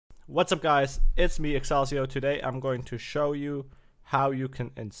What's up guys, it's me Exelsio. Today I'm going to show you how you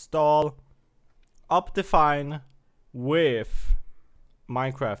can install Optifine with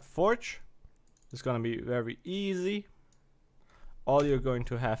Minecraft Forge. It's gonna be very easy. All you're going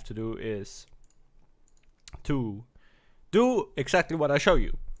to have to do is to do exactly what I show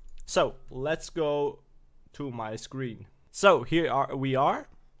you. So let's go to my screen. So we are.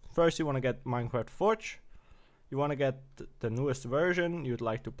 First you want to get Minecraft Forge. You want to get the newest version you'd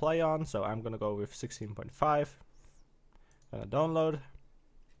like to play on, so I'm gonna go with 16.5. Gonna download.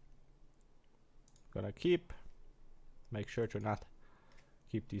 Gonna keep. Make sure to not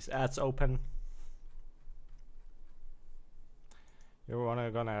keep these ads open.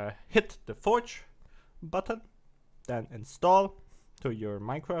 You're gonna hit the Forge button, then install to your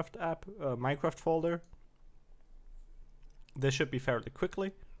Minecraft app, Minecraft folder. This should be fairly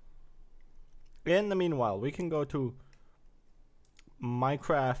quickly. In the meanwhile, we can go to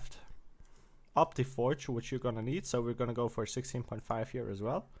Minecraft Optifine, which you're gonna need. So we're gonna go for 16.5 here as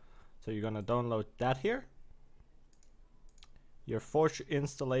well. So you're gonna download that here. Your Forge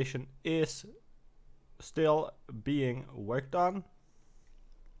installation is still being worked on.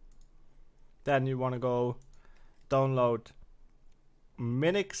 Then you wanna go download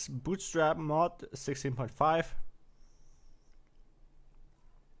Minix Bootstrap mod 16.5.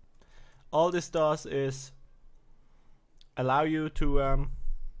 All this does is allow you to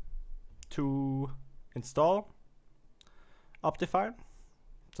install Optifine.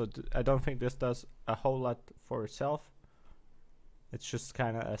 So I don't think this does a whole lot for itself. It's just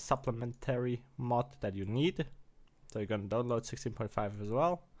kind of a supplementary mod that you need. So you're gonna download 16.5 as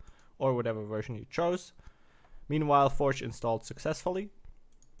well, or whatever version you chose. Meanwhile, Forge installed successfully.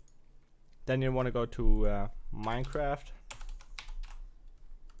 Then you want to go to Minecraft.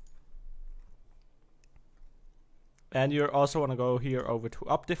 And you also want to go here over to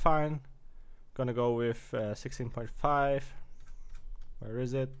Optifine. Gonna go with 16.5. Where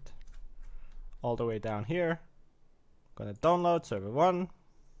is it? All the way down here. Gonna download server 1.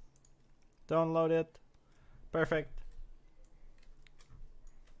 Download it. Perfect.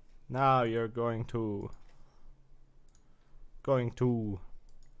 Now you're going to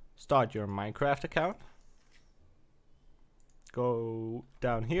start your Minecraft account. Go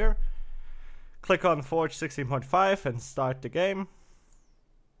down here. Click on Forge 16.5 and start the game.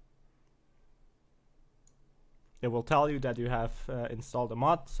 It will tell you that you have installed a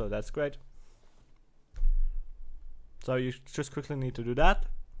mod, so that's great. So you just quickly need to do that.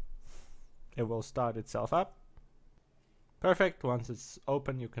 It will start itself up. Perfect. Once it's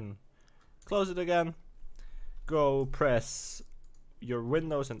open, you can close it again. Go press your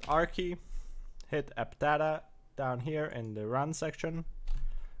Windows and R key. Hit App Data down here in the Run section.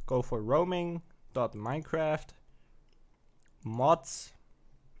 Go for roaming.minecraft mods.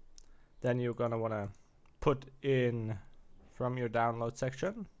 Then you're gonna wanna put in from your download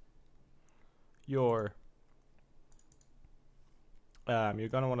section your you're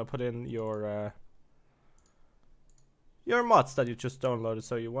gonna wanna put in your mods that you just downloaded.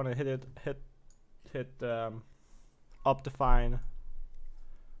 So you wanna hit Optifine.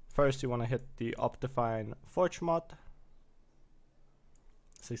 First you wanna hit the Optifine Forge mod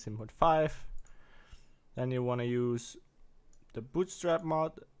 16.5. Then you want to use the Bootstrap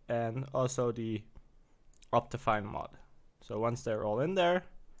mod and also the Optifine mod. So once they're all in there,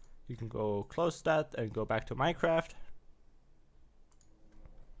 you can go close that and go back to Minecraft.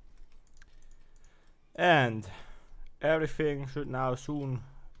 And everything should now soon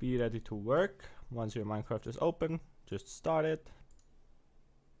be ready to work. Once your Minecraft is open, just start it.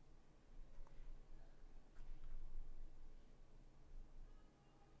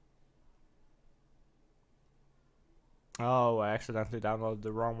 Oh, I accidentally downloaded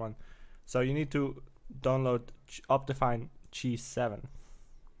the wrong one. So you need to download Optifine G7.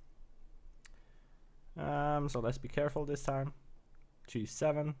 So let's be careful this time.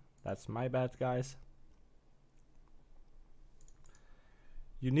 G7, that's my bad, guys.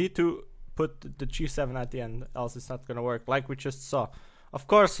 You need to put the G7 at the end, else it's not gonna work, like we just saw. Of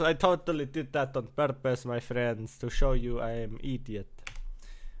course, I totally did that on purpose, my friends, to show you I am idiot.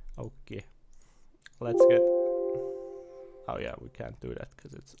 Okay, let's get... Oh yeah, we can't do that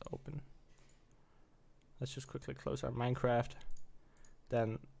because it's open. Let's just quickly close our Minecraft.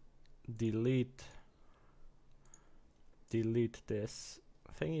 Then delete this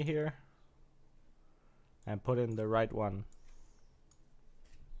thingy here and put in the right one.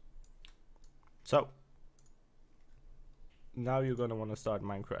 So now you're gonna want to start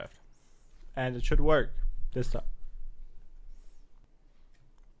Minecraft, and it should work this time.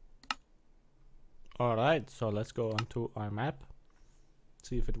 Alright, so let's go onto our map.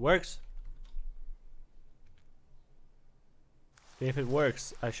 See if it works. If it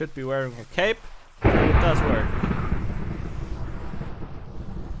works, I should be wearing a cape. It does work.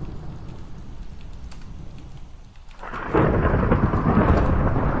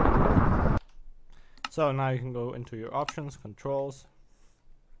 So now you can go into your options, controls,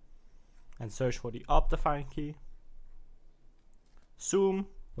 and search for the Optifine key. Zoom,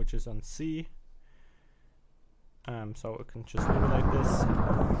 which is on C. So it can just leave it like this.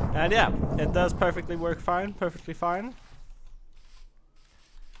 And yeah, it does perfectly work fine, perfectly fine.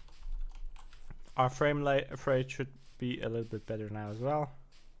 Our frame rate should be a little bit better now as well.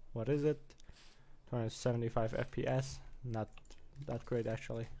 What is it? 275 FPS. Not that great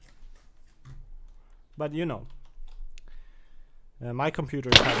actually. But you know. My computer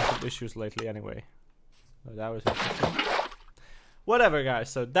is having some issues lately anyway. So that was interesting. Whatever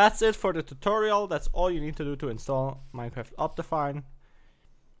guys, so that's it for the tutorial. That's all you need to do to install Minecraft Optifine.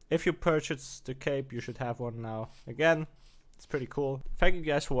 If you purchase the cape, you should have one now. Again, it's pretty cool. Thank you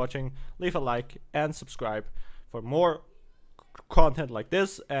guys for watching. Leave a like and subscribe for more content like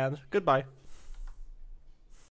this, and goodbye.